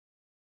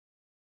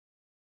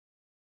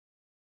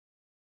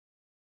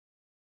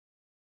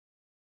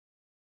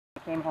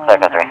came home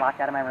and I'm locked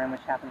out of my room,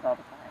 which happens all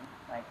the time.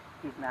 Like,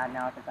 he's mad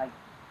now because I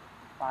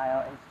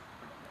file. It's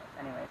ridiculous.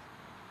 Anyways.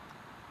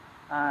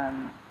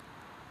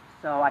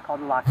 So I called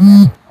the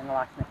locksmith, and the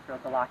locksmith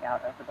broke the lock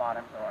out of the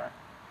bottom door.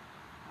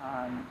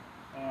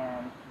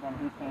 And then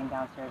he came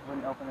downstairs,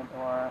 wouldn't open the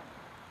door.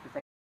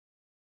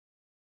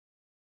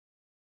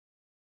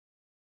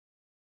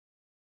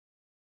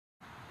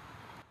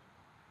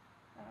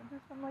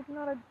 I'm like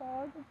not a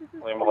dog.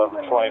 Liam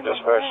 1120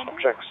 dispatch.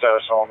 Check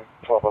status on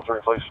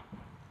 1203, please.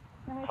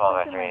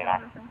 1203,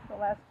 9. For the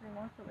last 3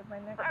 months, it was my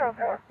next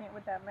can't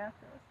with that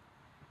mattress.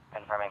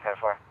 Confirming code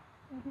 4.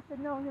 And he said,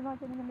 no, you're not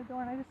getting in the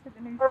door. And I just said,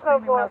 and he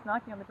screamed when I was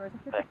knocking on the door. He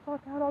said, get the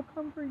fuck out, I'll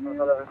come for you.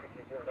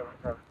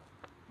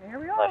 And here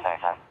we are.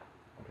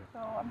 So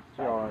I'm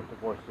sorry. You aren't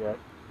divorced yet?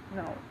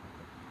 No.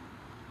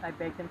 I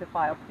begged him to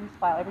file. Please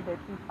file every day.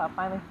 Please file.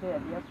 Finally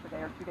did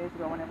yesterday or 2 days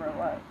ago, whenever it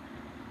was.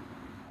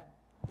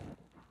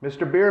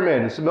 Mr.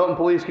 Biermann, this is Milton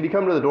Police. Can you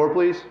come to the door,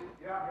 please?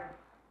 Yeah.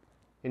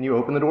 Can you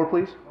open the door,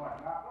 please?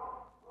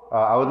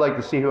 I would like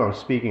to see who I'm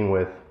speaking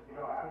with.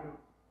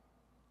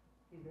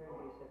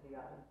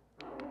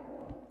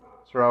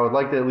 Sir, I would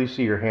like to at least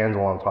see your hands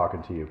while I'm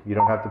talking to you. You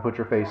don't have to put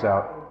your face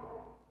out.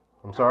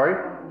 I'm sorry?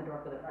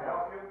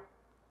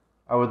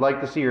 I would like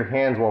to see your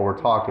hands while we're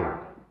talking.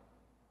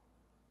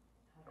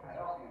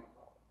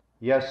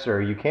 Yes,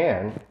 sir, you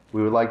can.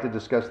 We would like to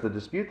discuss the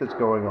dispute that's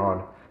going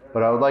on,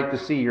 but I would like to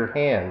see your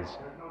hands.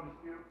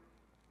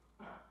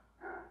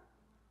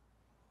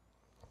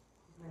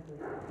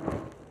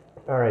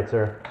 All right,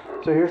 sir.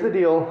 So here's the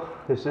deal.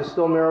 This is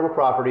still marital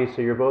property,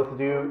 so you're both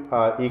due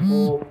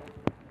equal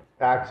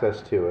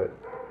access to it.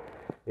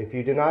 If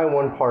you deny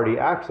one party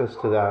access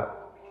to that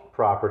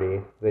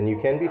property, then you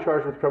can be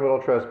charged with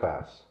criminal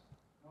trespass.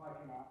 No, I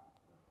cannot.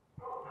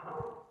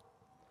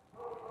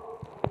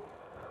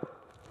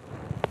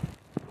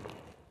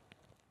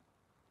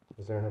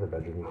 Is there another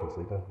bedroom you can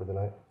sleep in for the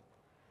night?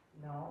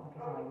 No,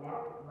 because of my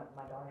neck.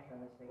 My daughter's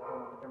from this thing,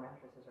 but their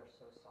mattresses are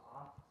so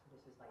soft. So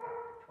this is like a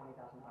 $20,000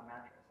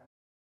 mattress.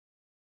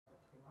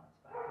 3 months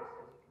back, just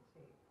as you can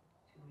see,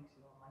 2 weeks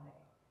ago Monday,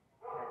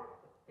 I had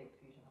a big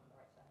fusion on the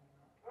right side of my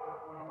neck.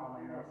 I have all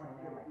my medicine in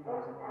there, my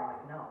clothes in there. I'm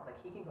like, no, like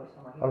he can go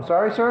somewhere. I'm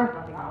sorry, sir?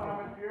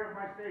 I'm in fear of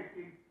my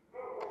safety.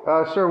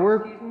 Sir,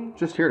 we're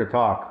just here to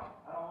talk.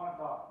 I don't want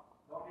to talk.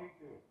 Don't need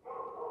to.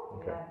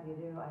 Okay. Yeah, you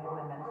do. I have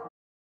my medicine.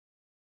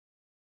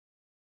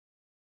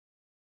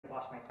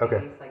 Wash my face.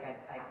 Okay. Like I'm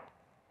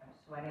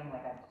sweating.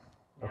 Like I'm just.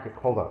 Okay,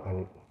 hold on. Yeah,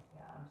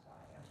 I'm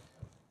sorry. I'm just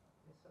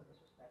it's so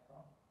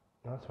disrespectful.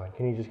 No, that's fine.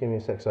 Can you just give me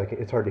a sec?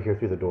 It's hard to hear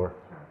through the door.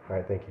 All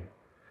right, thank you.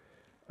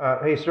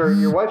 Hey, sir,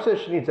 your wife says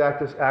she needs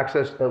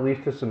access at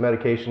least to some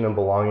medication and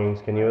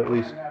belongings. Can you at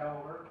least?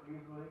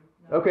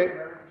 Okay.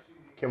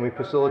 Can we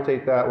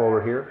facilitate that while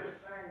we're here?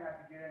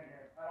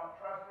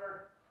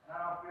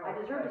 I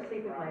deserve to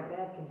sleep in my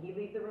bed. Can he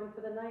leave the room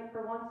for the night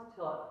for once?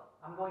 Till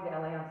I'm going to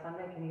LA on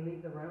Sunday. Can he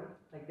leave the room?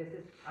 Like this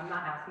is. I'm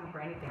not asking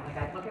for anything. Like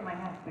I look at my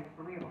neck. Like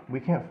for real. We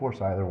can't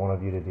force either one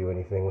of you to do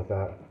anything with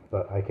that,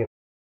 but I can.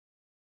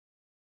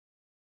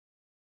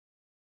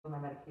 My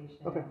medication.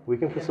 Okay, we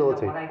can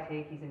facilitate. What I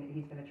take, he's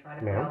going to try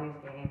to play all these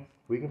games.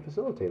 We can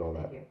facilitate all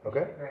that. Thank you. Okay.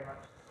 Thank you very much.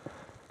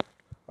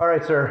 All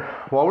right, sir.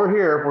 While we're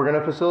here, we're going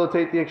to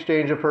facilitate the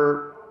exchange of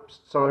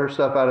some of her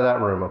stuff out of that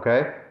room.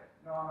 Okay?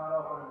 No, I'm not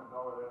opening the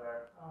door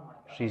there. Oh my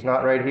God. She's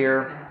not right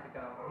here,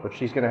 but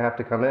she's going to have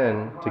to come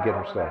in to get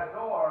her stuff. That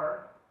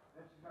door,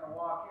 then she's going to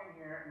walk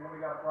in here, and then we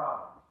got a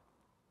problem.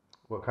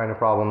 What kind of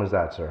problem is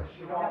that, sir?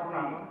 She won't leave,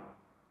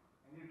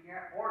 and you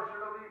can't force her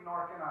to leave,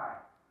 nor can I.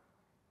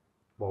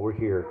 While we're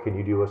here, can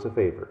you do us a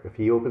favor? If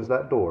he opens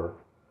that door,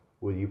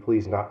 will you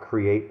please not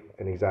create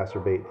and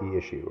exacerbate the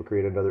issue or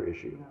create another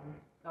issue?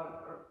 No,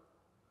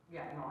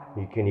 yeah, no, I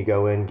won't. Can you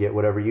go in, get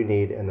whatever you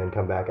need, and then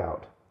come back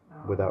out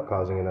without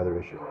causing another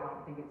issue? I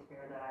don't think it's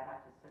fair that I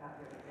have to sit out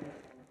here with this,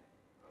 and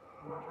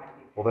I'm not trying to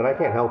be. Well, then I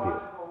can't help you.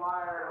 A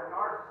liar, a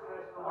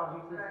narcissist, or what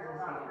she's saying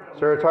is not true.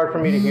 Sir, it's hard for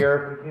me to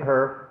hear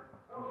her.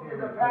 She's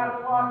a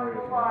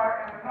pathological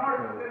liar, and a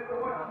narcissist,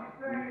 or what she's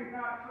saying is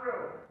not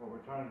true. What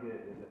we're trying to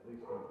get is at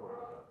least some important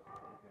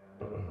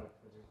stuff.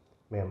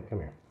 Ma'am, come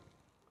here.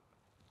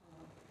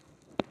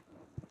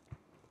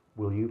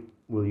 Will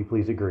you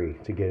please agree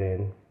to get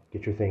in,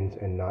 get your things,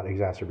 and not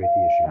exacerbate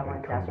the issue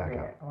and come back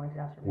out?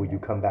 Will you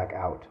come back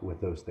out with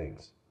those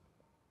things?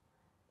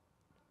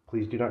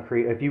 Please do not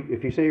create.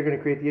 If you say you're going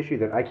to create the issue,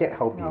 then I can't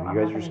help you. You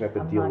guys are just going to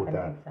have to deal with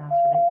that.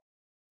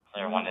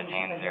 Clear 1 to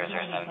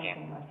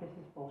 0017. This is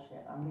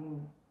bullshit. I'm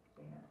being.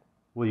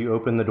 Will you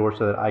open the door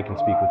so that I can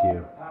speak with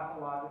you?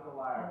 Pathological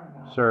liar.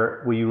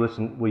 Sir, will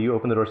you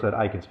open the door so that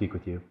I can speak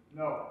with you?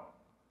 No.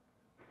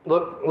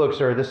 Look,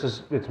 sir,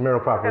 it's marital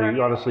property.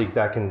 Honestly, you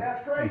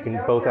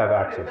can both have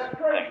access. That's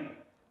crazy.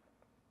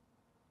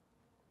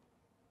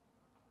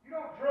 You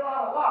don't drill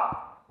out a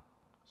lock.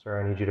 Sir,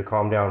 I need you to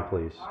calm down,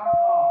 please. I'm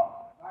calm.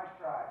 Nice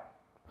try.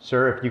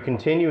 Sir, if you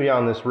continue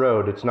down this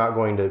road, it's not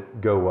going to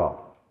go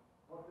well.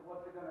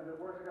 What's it gonna do?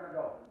 Where's it gonna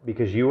go?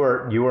 Because you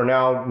are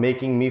now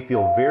making me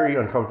feel very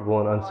uncomfortable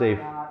and unsafe.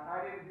 I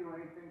didn't do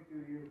anything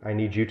to you. I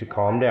need you to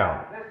calm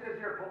down. This is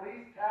your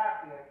police tactic.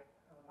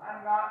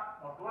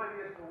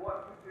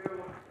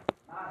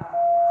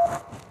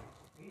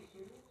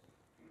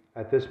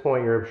 At this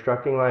point, you're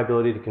obstructing my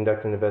ability to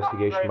conduct an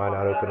investigation by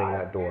not opening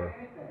that door.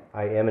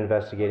 I am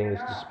investigating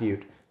this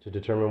dispute to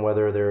determine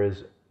whether there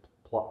is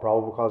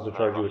probable cause to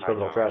charge you with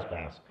criminal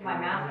trespass. My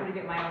master to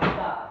get my own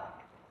stuff.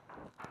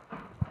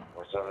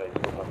 Or somebody's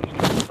going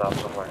to stop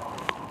somewhere.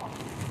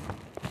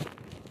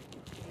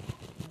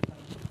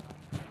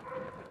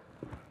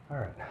 All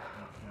right.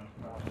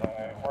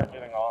 We're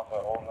getting off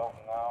at Old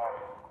Milton now.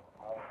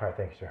 All right,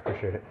 thank you, sir.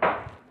 Appreciate it.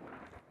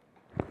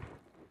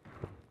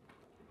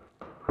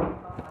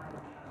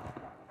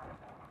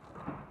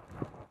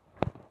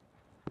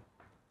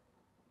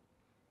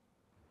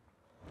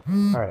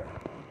 All right.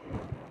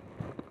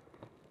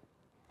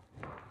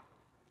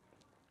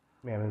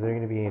 Ma'am, is there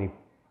going to be any,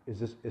 is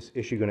this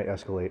issue going to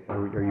escalate?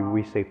 Are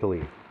we safe to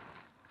leave?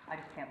 I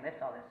just can't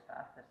lift all this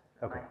stuff. This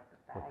is Okay.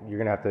 my bag. You're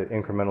going to have to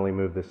incrementally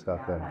move this stuff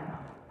then. I know.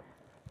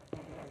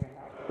 Thank you for your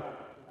help.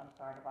 I'm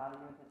sorry to bother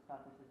you with this stuff.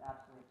 This is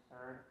absolutely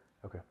absurd.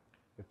 Okay.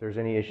 If there's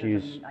any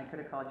issues, I could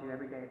have called you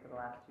every day for the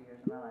last 2 years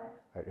of my life. all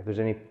right, if there's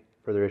any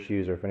further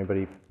issues or if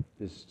anybody's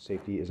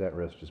safety is at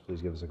risk, just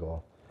please give us a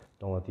call.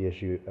 Don't let the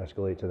issue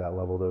escalate to that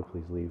level though.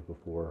 Please leave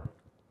before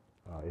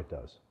it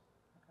does.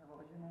 Okay, what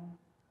was your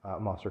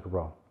name? Officer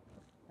Cabral.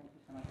 Thank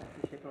you so much. I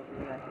appreciate both of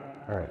you guys.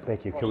 All right,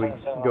 thank you. Can we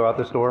go out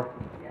this door?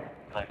 Yeah.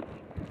 Like,